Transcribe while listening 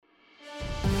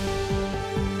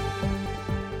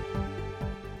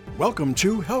Welcome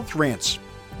to Health Rants.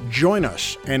 Join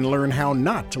us and learn how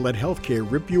not to let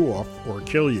healthcare rip you off or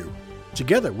kill you.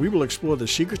 Together, we will explore the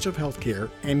secrets of healthcare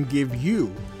and give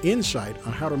you insight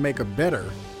on how to make a better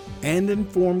and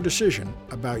informed decision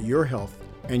about your health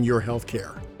and your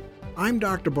healthcare. I'm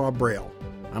Dr. Bob Braille.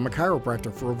 I'm a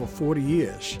chiropractor for over 40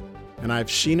 years, and I've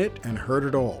seen it and heard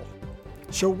it all.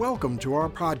 So welcome to our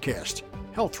podcast,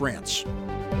 Health Rants.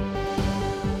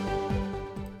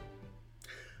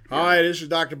 Hi, this is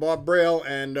Dr. Bob Braille,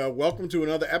 and welcome to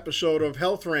another episode of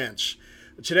Health Rants.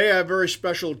 Today I have a very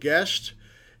special guest.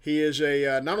 He is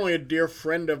not only a dear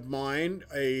friend of mine,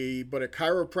 but a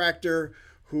chiropractor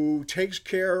who takes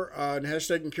care and has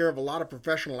taken care of a lot of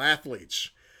professional athletes.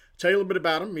 I'll tell you a little bit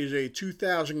about him. He's a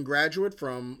 2000 graduate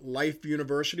from Life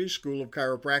University School of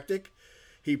Chiropractic.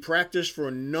 He practiced for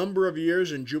a number of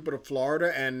years in Jupiter,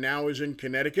 Florida, and now is in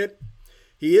Connecticut.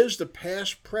 He is the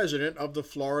past president of the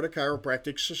Florida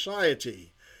Chiropractic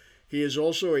Society. He is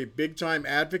also a big-time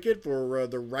advocate for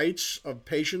the rights of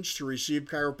patients to receive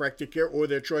chiropractic care or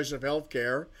their choice of health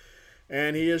care.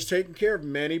 And he has taken care of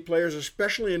many players,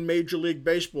 especially in Major League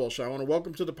Baseball. So I want to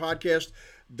welcome to the podcast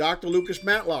Dr. Lucas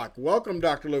Matlock. Welcome,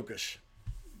 Dr. Lucas.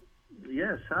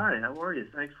 Yes, hi. How are you?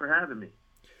 Thanks for having me.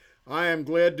 I am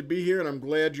glad to be here, and I'm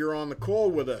glad you're on the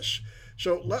call with us.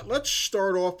 So let's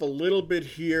start off a little bit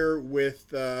here with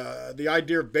the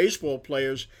idea of baseball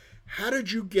players. How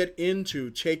did you get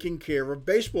into taking care of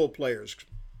baseball players?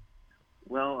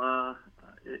 Well,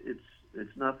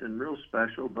 it's nothing real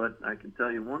special, but I can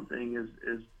tell you one thing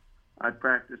is I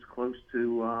practice close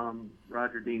to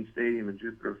Roger Dean Stadium in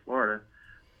Jupiter, Florida,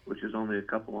 which is only a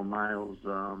couple of miles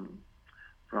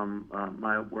from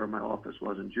where my office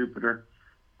was in Jupiter,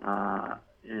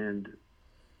 and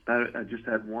I just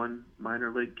had one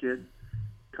minor league kid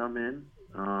come in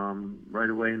right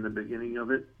away in the beginning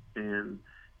of it, and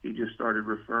he just started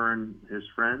referring his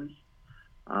friends.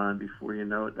 And before you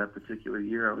know it, that particular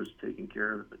year, I was taking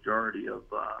care of the majority of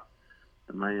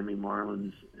the Miami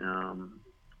Marlins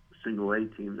single A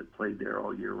team that played there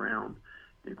all year round,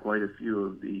 and quite a few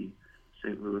of the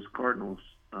St. Louis Cardinals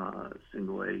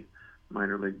single A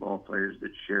minor league ball players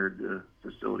that shared the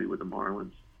facility with the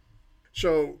Marlins.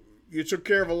 So you took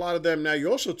care of a lot of them. Now, you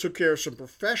also took care of some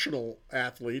professional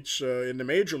athletes in the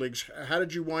major leagues. How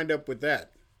did you wind up with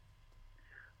that?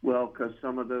 Well, because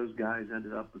some of those guys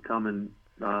ended up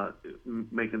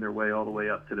making their way all the way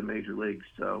up to the major leagues.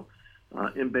 So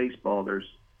in baseball,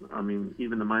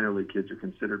 even the minor league kids are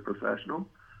considered professional,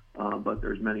 but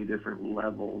there's many different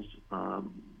levels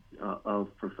of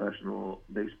professional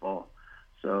baseball.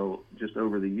 So just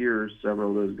over the years, several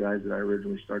of those guys that I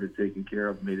originally started taking care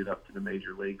of made it up to the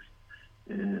major leagues,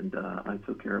 and I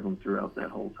took care of them throughout that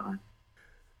whole time.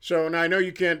 So now I know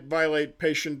you can't violate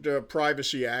patient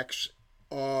privacy acts.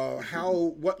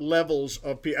 What levels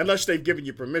of people, unless they've given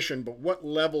you permission, but what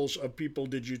levels of people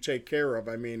did you take care of?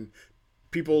 I mean,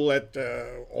 people at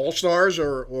All-Stars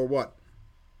or what?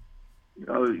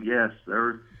 Oh, yes. There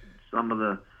were some of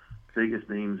the biggest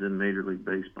names in Major League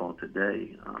Baseball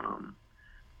today.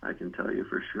 I can tell you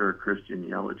for sure Christian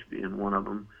Yelich being one of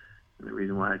them. And the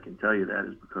reason why I can tell you that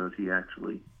is because he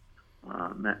actually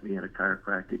met me at a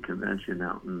chiropractic convention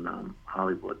out in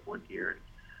Hollywood one year and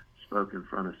spoke in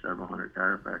front of several hundred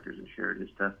chiropractors and shared his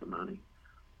testimony.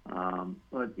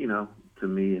 But, to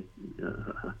me,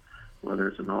 whether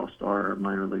it's an all-star or a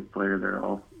minor league player,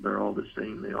 they're all the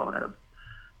same. They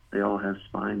all have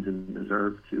spines and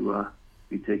deserve to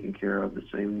be taken care of the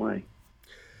same way.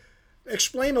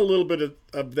 Explain a little bit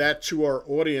of that to our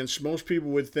audience. Most people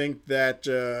would think that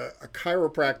a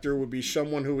chiropractor would be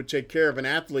someone who would take care of an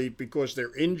athlete because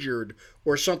they're injured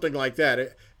or something like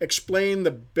that. Explain the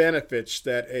benefits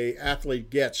that an athlete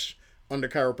gets under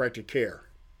chiropractic care.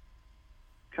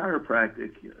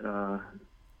 Chiropractic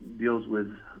deals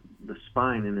with the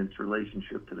spine and its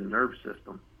relationship to the nerve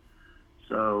system.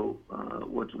 So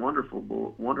what's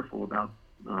wonderful about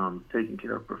taking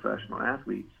care of professional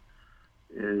athletes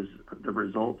is the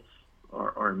results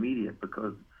are immediate,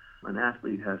 because an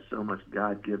athlete has so much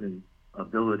God-given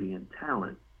ability and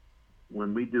talent.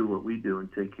 When we do what we do and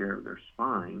take care of their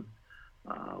spine,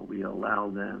 we allow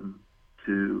them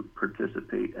to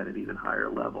participate at an even higher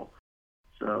level.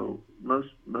 So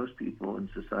most people in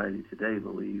society today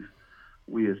believe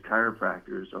we as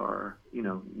chiropractors are,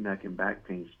 neck and back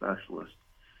pain specialists,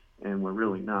 and we're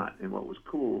really not. And what was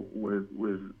cool with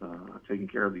taking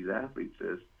care of these athletes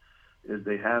is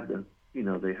they have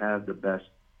the best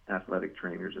athletic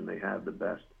trainers and they have the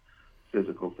best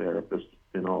physical therapists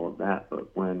and all of that.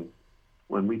 But when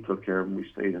we took care of them, we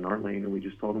stayed in our lane and we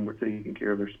just told them we're taking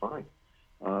care of their spine,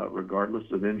 regardless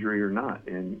of injury or not.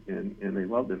 And they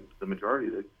loved it. The majority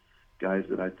of the guys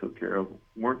that I took care of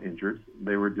weren't injured.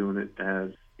 They were doing it as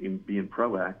in being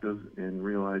proactive and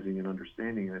realizing and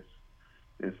understanding this.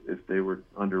 If they were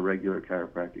under regular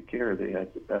chiropractic care, they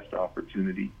had the best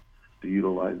opportunity to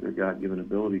utilize their God-given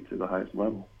ability to the highest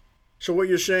level. So what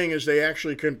you're saying is they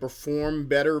actually can perform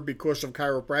better because of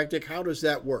chiropractic. How does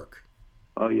that work?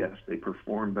 Oh, yes, they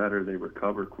perform better, they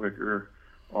recover quicker,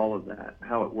 all of that.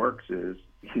 How it works is,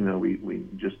 we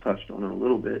just touched on it a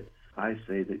little bit. I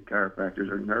say that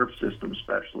chiropractors are nerve system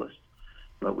specialists,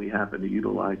 but we happen to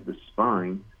utilize the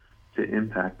spine to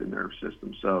impact the nerve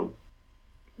system. So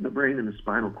the brain and the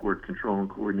spinal cord control and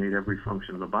coordinate every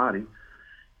function of the body,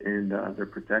 and they're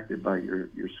protected by your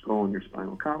skull and your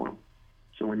spinal column.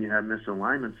 So when you have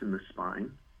misalignments in the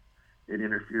spine, it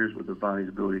interferes with the body's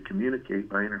ability to communicate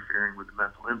by interfering with the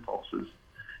mental impulses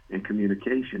and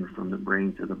communication from the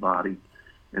brain to the body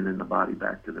and then the body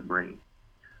back to the brain.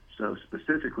 So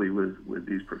specifically with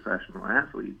these professional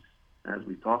athletes, as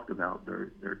we talked about,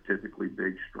 they're typically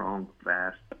big, strong,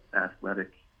 fast,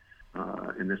 athletic,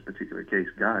 in this particular case,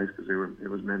 guys, because it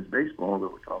was men's baseball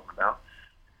that we're talking about.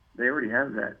 They already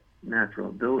have that natural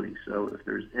ability. So if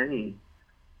there's any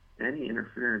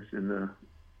interference in the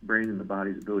brain and the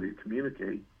body's ability to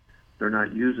communicate, they're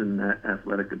not using that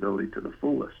athletic ability to the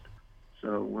fullest.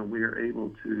 So when we are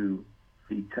able to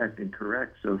detect and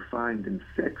correct, so find and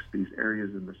fix these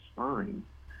areas in the spine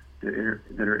that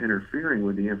are interfering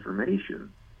with the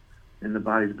information and the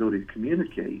body's ability to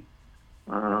communicate,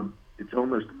 it's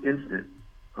almost instant.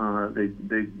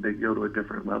 They go to a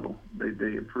different level.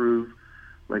 They improve,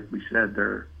 like we said,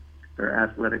 their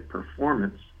athletic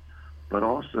performance, but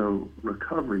also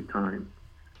recovery time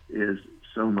is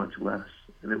so much less.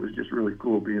 And it was just really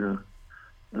cool being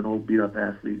an old beat-up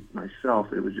athlete myself.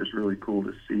 It was just really cool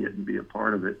to see it and be a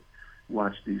part of it,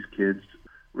 watch these kids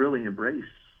really embrace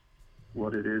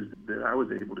what it is that I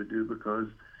was able to do, because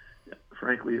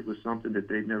frankly it was something that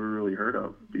they'd never really heard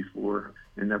of before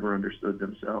and never understood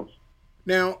themselves.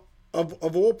 Now,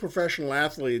 of all professional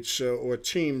athletes or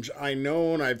teams, I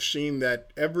know and I've seen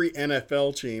that every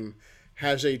NFL team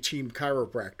has a team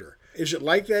chiropractor. Is it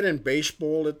like that in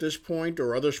baseball at this point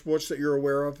or other sports that you're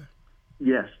aware of?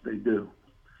 Yes, they do.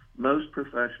 Most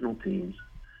professional teams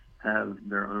have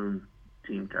their own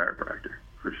team chiropractor,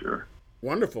 for sure.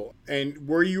 Wonderful. And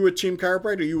were you a team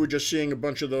chiropractor, or you were just seeing a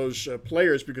bunch of those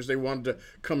players because they wanted to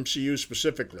come see you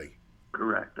specifically?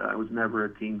 Correct. I was never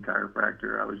a team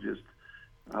chiropractor.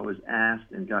 I was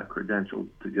asked and got credentialed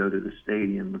to go to the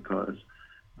stadium because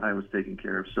I was taking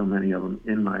care of so many of them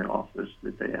in my office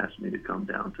that they asked me to come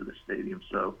down to the stadium.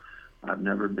 So I've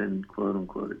never been, quote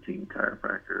unquote, a team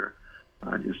chiropractor.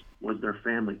 I just was their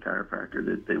family chiropractor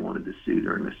that they wanted to see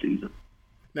during the season.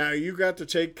 Now, you got to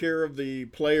take care of the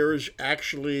players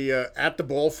actually at the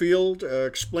ball field.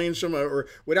 Explain some, or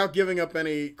without giving up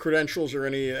any credentials or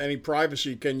any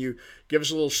privacy, can you give us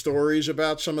a little stories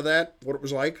about some of that, what it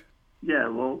was like? Yeah,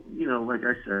 well, like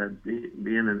I said,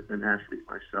 being an athlete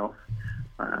myself,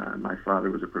 my father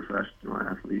was a professional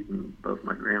athlete, and both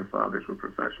my grandfathers were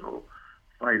professional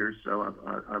fighters. So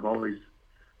I've always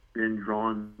been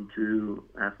drawn to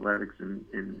athletics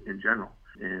in general,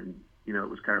 and it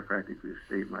was chiropractic that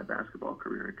saved my basketball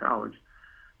career in college.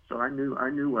 So I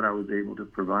knew what I was able to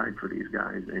provide for these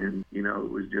guys, and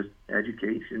it was just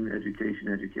education,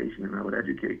 and I would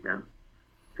educate them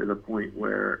to the point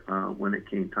where when it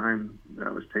came time that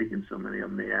I was taking so many of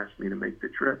them, they asked me to make the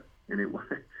trip, and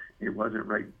it wasn't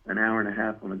right an hour and a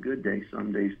half on a good day.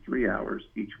 Some days 3 hours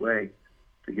each way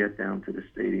to get down to the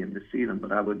stadium to see them.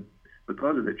 But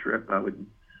because of the trip, I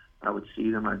would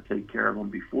see them. I'd take care of them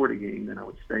before the game, then I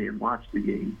would stay and watch the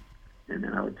game, and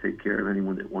then I would take care of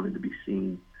anyone that wanted to be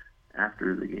seen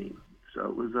after the game. So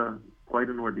it was quite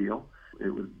an ordeal. It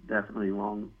was definitely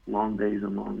long days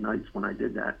and long nights when I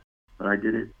did that, but I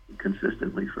did it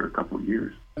consistently for a couple of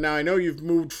years. Now, I know you've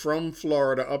moved from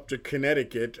Florida up to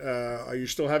Connecticut. Are you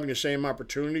still having the same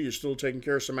opportunity? You're still taking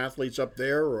care of some athletes up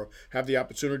there, or have the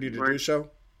opportunity to do so?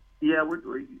 Yeah,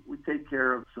 we take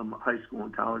care of some high school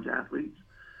and college athletes.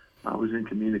 I was in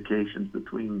communications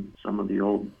between some of the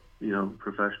old,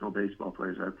 professional baseball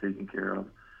players I've taken care of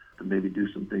to maybe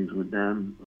do some things with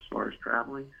them as far as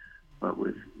traveling, but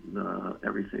with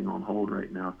everything on hold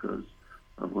right now because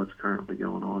of what's currently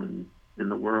going on in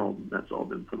the world. That's all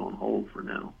been put on hold for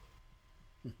now.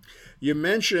 You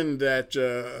mentioned that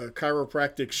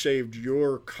chiropractic saved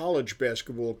your college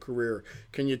basketball career.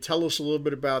 Can you tell us a little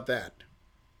bit about that?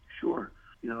 Sure.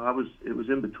 It was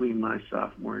in between my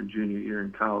sophomore and junior year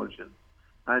in college, and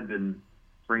I'd been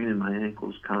spraining my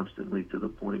ankles constantly to the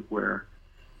point where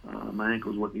my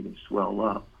ankles wouldn't even swell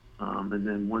up And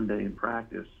then one day in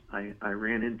practice, I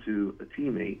ran into a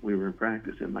teammate. We were in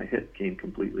practice, and my hip came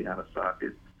completely out of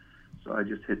socket. So I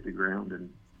just hit the ground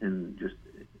and just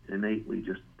innately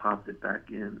just popped it back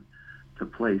in to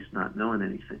place, not knowing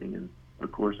anything. And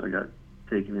of course, I got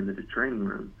taken into the training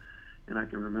room, and I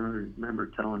can remember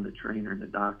telling the trainer and the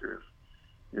doctor,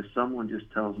 if someone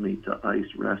just tells me to ice,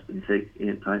 rest, and take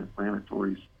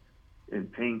anti-inflammatories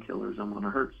and painkillers, I'm going to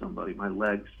hurt somebody. My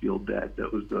legs feel dead.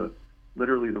 That was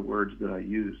literally the words that I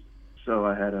used. So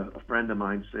I had a friend of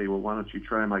mine say, well, why don't you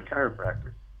try my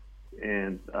chiropractor?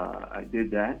 And I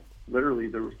did that.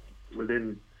 Literally,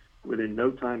 within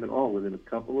no time at all, within a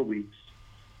couple of weeks,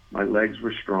 my legs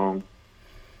were strong.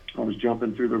 I was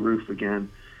jumping through the roof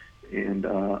again, and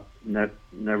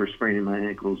never spraining my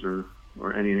ankles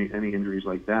or any injuries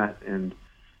like that. And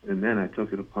then I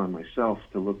took it upon myself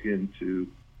to look into,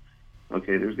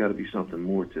 okay, there's got to be something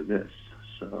more to this.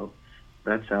 So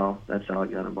that's how I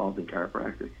got involved in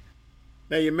chiropractic.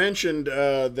 Now, you mentioned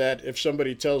that if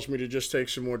somebody tells me to just take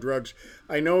some more drugs,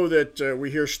 I know that we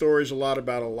hear stories a lot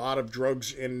about a lot of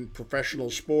drugs in professional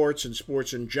sports and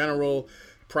sports in general,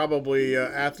 probably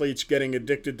athletes getting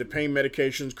addicted to pain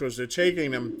medications because they're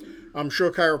taking them. I'm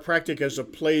sure chiropractic has a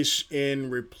place in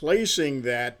replacing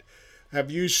that.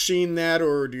 Have you seen that,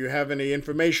 or do you have any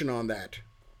information on that?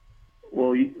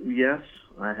 Well, yes,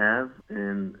 I have,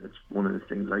 and it's one of the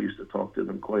things I used to talk to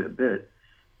them quite a bit.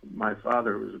 My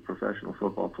father was a professional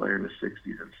football player in the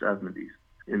 60s and 70s.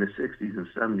 In the 60s and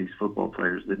 70s, football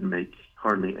players didn't make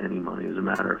hardly any money. As a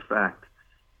matter of fact,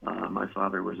 my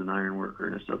father was an iron worker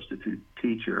and a substitute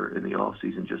teacher in the off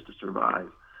season just to survive.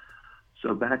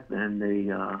 So back then,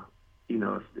 they,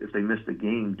 if they missed a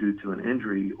game due to an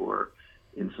injury, or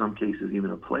in some cases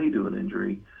even a play due to an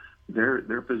injury,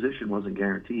 their position wasn't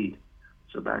guaranteed.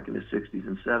 So back in the 60s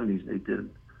and 70s, they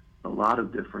did a lot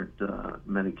of different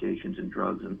medications and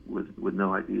drugs, and with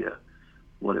no idea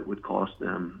what it would cost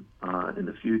them in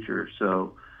the future.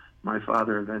 So my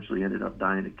father eventually ended up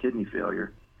dying of kidney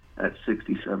failure at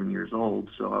 67 years old.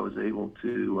 So I was able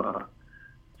to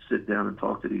sit down and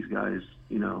talk to these guys,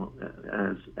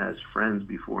 as friends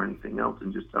before anything else,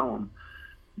 and just tell them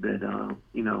that,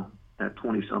 at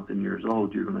 20-something years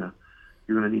old, you're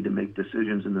gonna need to make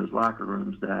decisions in those locker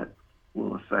rooms that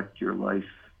will affect your life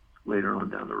later on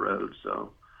down the road.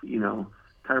 So,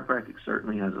 chiropractic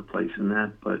certainly has a place in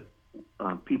that, but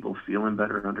people feeling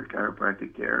better under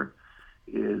chiropractic care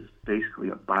is basically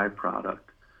a byproduct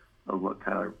of what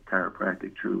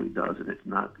chiropractic truly does, and it's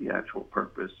not the actual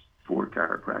purpose for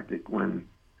chiropractic.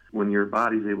 When your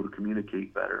body's able to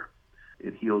communicate better,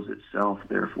 it heals itself,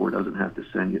 therefore doesn't have to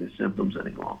send you the symptoms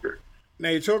any longer. Now,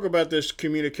 you talk about this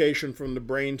communication from the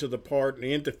brain to the part and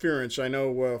the interference. I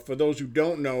know for those who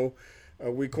don't know,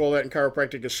 we call that in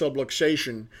chiropractic a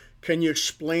subluxation. Can you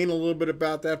explain a little bit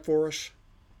about that for us?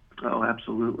 Oh,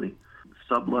 absolutely.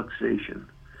 Subluxation.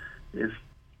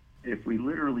 If we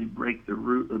literally break the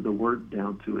root of the word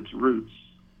down to its roots,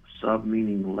 sub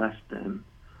meaning less than,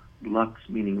 lux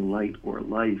meaning light or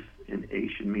life, and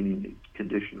ation meaning the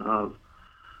condition of,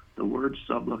 the word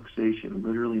subluxation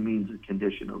literally means a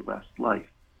condition of less life.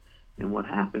 And what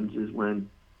happens is when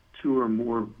two or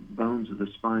more bones of the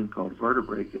spine called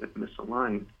vertebrae get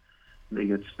misaligned, they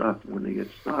get stuck. When they get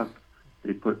stuck,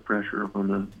 they put pressure on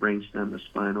the brainstem, the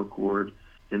spinal cord,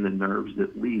 and the nerves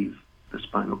that leave the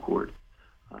spinal cord.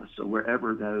 So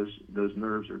wherever those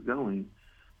nerves are going,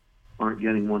 aren't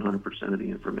getting 100% of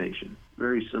the information.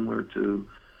 Very similar to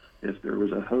if there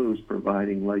was a hose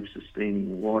providing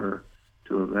life-sustaining water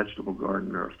to a vegetable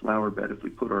garden or a flower bed. If we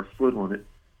put our foot on it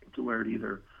to where it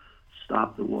either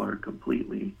stopped the water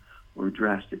completely or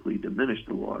drastically diminished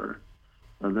the water,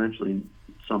 eventually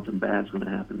something bad's going to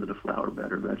happen to the flower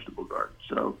bed or vegetable garden.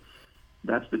 So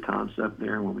that's the concept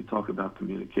there. When we talk about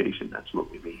communication, that's what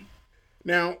we mean.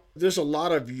 Now, there's a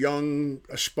lot of young,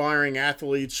 aspiring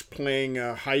athletes playing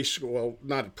high school, well,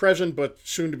 not at present, but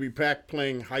soon to be back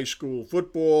playing high school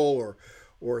football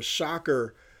or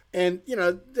soccer. And,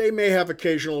 they may have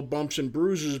occasional bumps and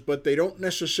bruises, but they don't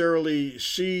necessarily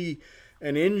see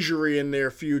an injury in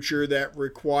their future that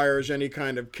requires any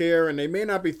kind of care, and they may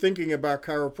not be thinking about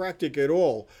chiropractic at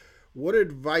all. What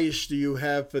advice do you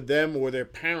have for them or their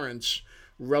parents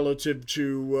relative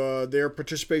to their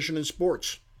participation in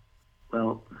sports?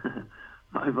 Well,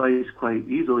 my advice quite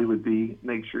easily would be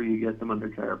make sure you get them under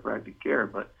chiropractic care.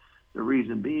 But the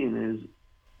reason being is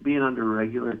being under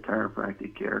regular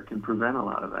chiropractic care can prevent a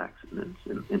lot of accidents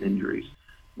and injuries.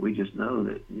 We just know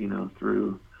that,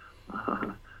 through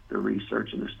the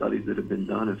research and the studies that have been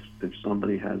done, if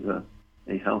somebody has a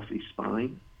healthy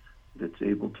spine that's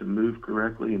able to move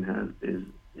correctly and is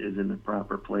in the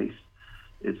proper place,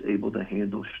 it's able to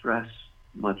handle stress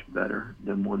much better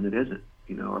than one that isn't.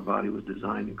 Our body was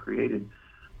designed and created,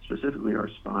 specifically our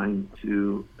spine,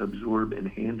 to absorb and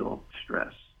handle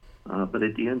stress. But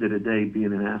at the end of the day,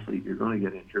 being an athlete, you're going to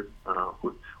get injured.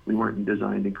 We weren't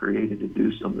designed and created to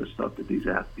do some of the stuff that these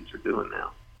athletes are doing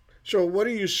now. So what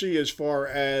do you see as far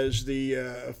as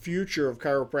the future of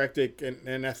chiropractic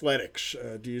and athletics?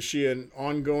 Do you see an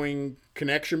ongoing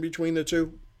connection between the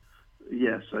two?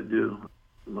 Yes, I do.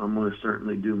 I'm going to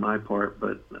certainly do my part,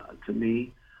 but to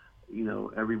me,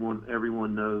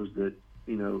 everyone knows that,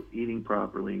 eating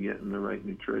properly and getting the right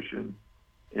nutrition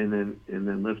and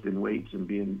then lifting weights and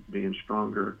being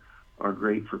stronger are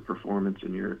great for performance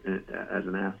as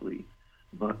an athlete.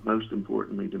 But most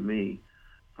importantly to me,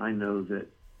 I know that,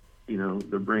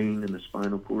 the brain and the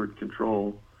spinal cord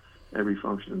control every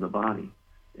function of the body.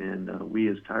 And we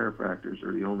as chiropractors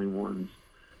are the only ones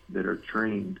that are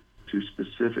trained to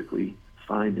specifically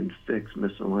find and fix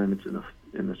misalignments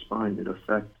in the spine that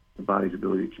affect the body's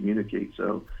ability to communicate.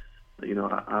 So,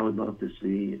 I would love to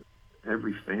see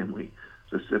every family,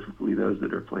 specifically those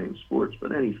that are playing sports,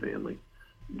 but any family,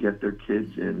 get their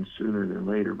kids in sooner than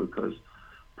later, because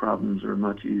problems are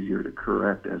much easier to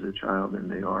correct as a child than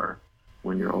they are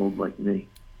when you're old like me.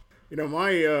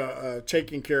 My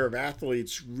taking care of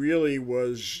athletes really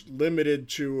was limited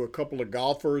to a couple of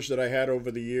golfers that I had over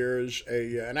the years,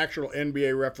 an actual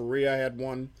NBA referee, I had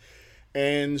one,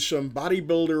 and some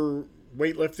bodybuilder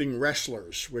weightlifting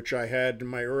wrestlers, which I had in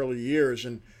my early years.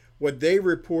 And what they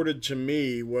reported to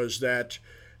me was that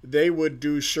they would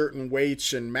do certain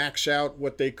weights and max out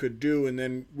what they could do, and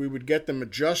then we would get them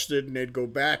adjusted, and they'd go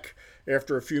back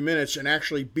after a few minutes and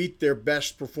actually beat their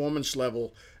best performance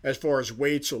level as far as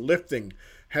weights or lifting.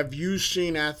 Have you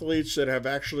seen athletes that have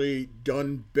actually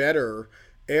done better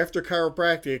after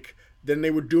chiropractic than they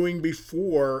were doing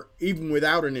before, even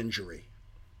without an injury?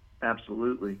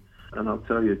 Absolutely. And I'll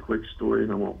tell you a quick story,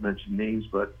 and I won't mention names,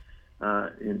 but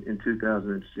in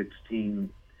 2016,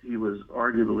 he was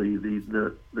arguably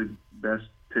the best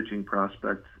pitching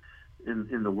prospect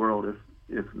in the world,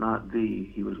 if not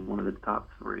he was one of the top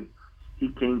three. He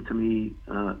came to me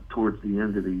towards the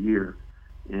end of the year,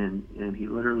 and he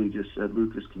literally just said,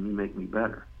 "Lucas, can you make me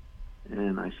better?"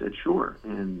 And I said, "Sure,"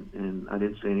 and I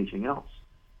didn't say anything else.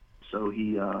 So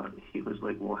he was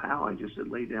like, "Well, how?" I just said,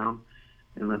 "Lay down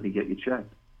and let me get you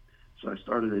checked." So I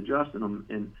started adjusting him,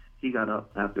 and he got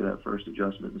up after that first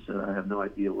adjustment and said, "I have no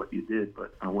idea what you did,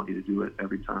 but I want you to do it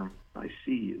every time I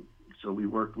see you." So we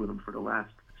worked with him for the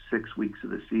last 6 weeks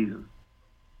of the season.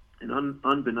 And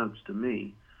unbeknownst to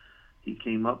me, he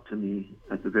came up to me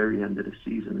at the very end of the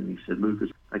season, and he said, "Lucas,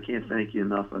 I can't thank you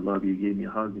enough. I love you." He gave me a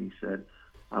hug, and he said,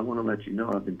 "I want to let you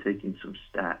know I've been taking some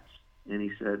stats." And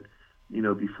he said,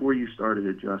 "Before you started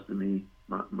adjusting me,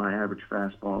 my average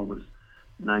fastball was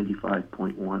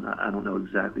 95.1. I don't know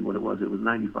exactly what it was. It was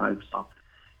 95 something."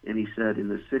 And he said, "In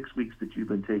the 6 weeks that you've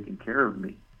been taking care of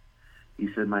me,"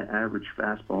 he said, "my average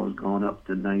fastball has gone up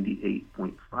to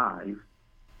 98.5,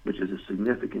 which is a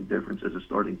significant difference as a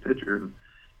starting pitcher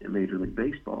in Major League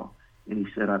Baseball." And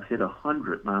he said, "I've hit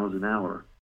 100 miles an hour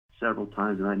several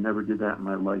times, and I never did that in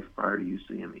my life prior to you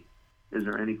seeing me. Is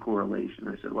there any correlation?"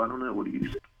 I said, "Well, I don't know. What do you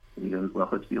think?" And he goes, "Well,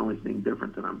 it's the only thing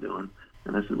different that I'm doing."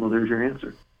 And I said, "Well, there's your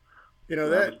answer."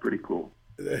 That was pretty cool.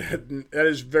 That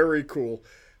is very cool.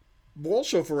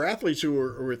 Also, for athletes who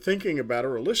are thinking about it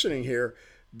or listening here,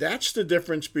 that's the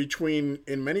difference between,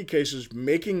 in many cases,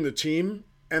 making the team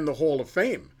and the Hall of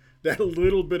Fame. That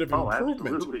little bit of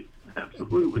improvement.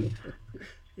 Absolutely.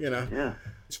 Yeah.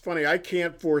 It's funny, I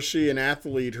can't foresee an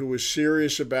athlete who is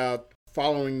serious about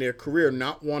following their career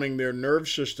not wanting their nerve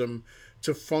system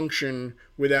to function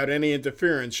without any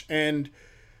interference. And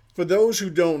for those who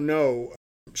don't know,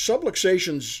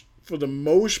 subluxations, for the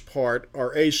most part,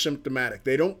 are asymptomatic.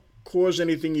 They don't cause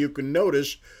anything you can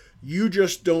notice. You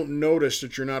just don't notice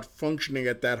that you're not functioning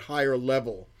at that higher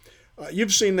level.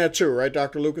 You've seen that too, right,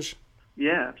 Dr. Lucas?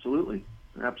 Yeah, absolutely.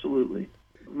 Absolutely.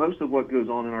 Most of what goes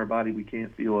on in our body we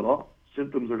can't feel at all.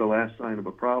 Symptoms are the last sign of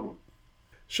a problem.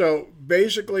 So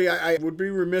basically, I would be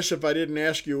remiss if I didn't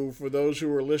ask you, for those who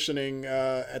are listening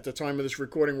at the time of this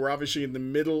recording, we're obviously in the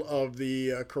middle of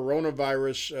the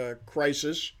coronavirus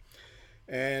crisis.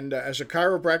 And as a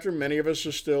chiropractor, many of us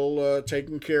are still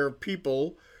taking care of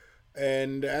people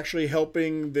and actually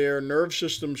helping their nerve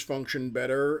systems function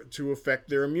better to affect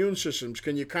their immune systems.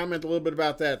 Can you comment a little bit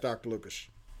about that, Dr. Lucas?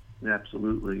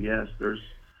 Absolutely, yes. There's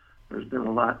been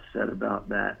a lot said about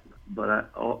that, but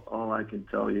all I can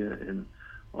tell you, and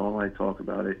all I talk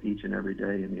about it each and every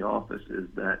day in the office, is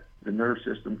that the nerve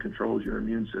system controls your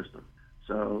immune system.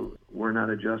 So we're not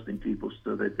adjusting people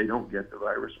so that they don't get the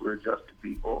virus. We're adjusting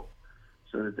people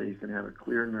so that they can have a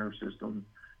clear nerve system,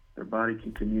 their body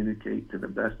can communicate to the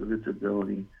best of its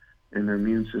ability, and their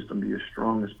immune system be as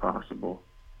strong as possible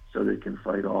so they can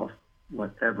fight off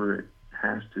whatever it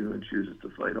has to and chooses to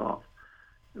fight off.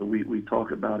 We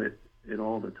talk about it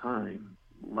all the time.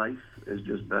 Life is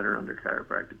just better under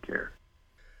chiropractic care.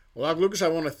 Well, Dr. Lucas, I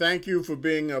want to thank you for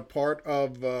being a part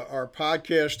of our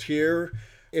podcast here.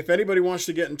 If anybody wants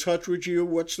to get in touch with you,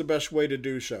 what's the best way to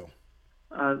do so?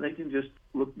 They can just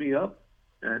look me up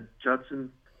at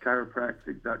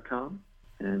judsonchiropractic.com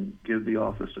and give the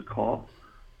office a call,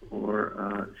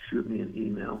 or shoot me an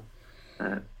email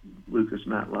at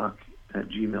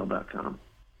lucasmatlock@gmail.com.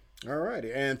 All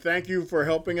righty. And thank you for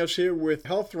helping us here with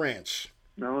Health Rants.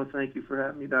 No, thank you for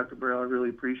having me, Dr. Braille. I really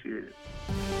appreciate it.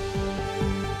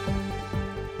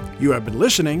 You have been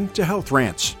listening to Health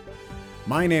Rants.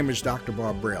 My name is Dr.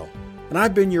 Bob Braille, and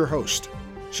I've been your host.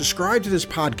 Subscribe to this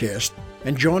podcast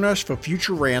and join us for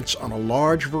future rants on a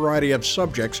large variety of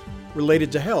subjects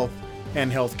related to health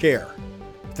and health care.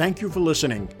 Thank you for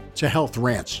listening to Health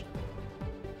Rants.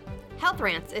 Health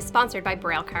Rants is sponsored by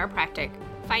Braille Chiropractic.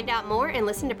 Find out more and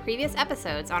listen to previous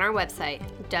episodes on our website,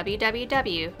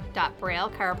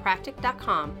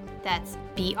 www.braillechiropractic.com. That's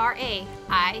BRAILE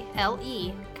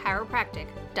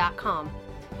chiropractic.com.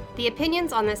 The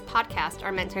opinions on this podcast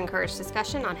are meant to encourage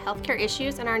discussion on healthcare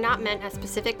issues and are not meant as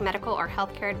specific medical or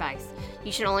healthcare advice.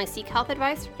 You should only seek health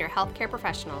advice from your healthcare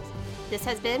professionals. This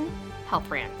has been Health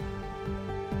Rant.